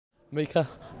Mika,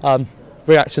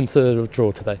 reaction to the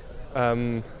draw today?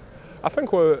 I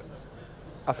think we're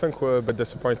a bit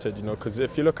disappointed, because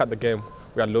if you look at the game,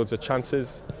 we had loads of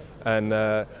chances, and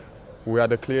we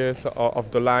had a clear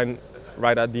of the line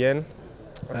right at the end.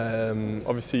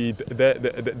 Obviously,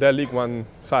 they're League One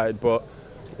side, but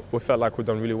we felt like we've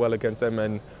done really well against them,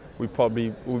 and we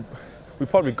probably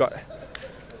could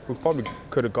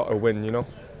have got a win,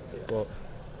 But,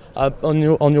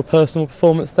 On your personal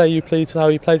performance there, you pleased with how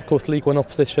you played? Of course, League One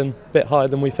opposition, a bit higher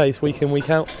than we face week in, week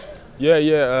out.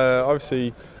 Yeah.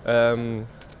 Obviously,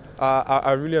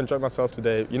 I really enjoyed myself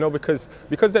today.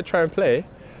 Because they try and play,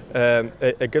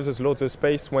 it gives us loads of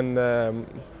space when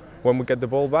we get the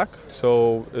ball back.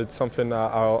 So it's something that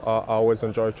I always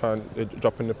enjoy, trying to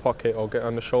drop in the pocket or get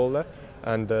on the shoulder.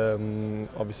 And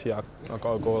obviously, I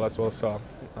got a goal as well. So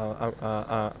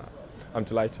I'm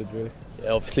delighted, really.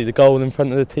 Yeah, obviously the goal in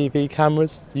front of the TV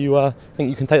cameras. Do you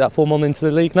think you can take that form on into the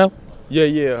league now?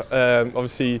 Yeah.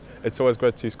 Obviously, it's always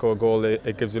great to score a goal.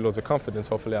 It gives you loads of confidence.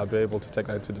 Hopefully, I'll be able to take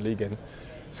that into the league and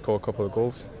score a couple of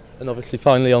goals. And obviously,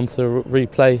 finally on to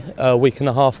replay a week and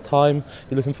a half's time.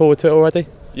 You looking forward to it already?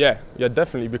 Yeah,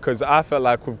 definitely. Because I felt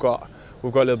like we've got a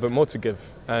little bit more to give,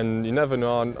 and you never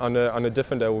know. On a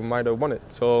different day, we might have won it.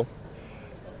 So,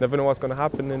 never know what's going to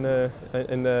happen in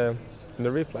the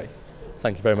replay.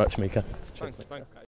 Thank you very much, Mika. Thanks.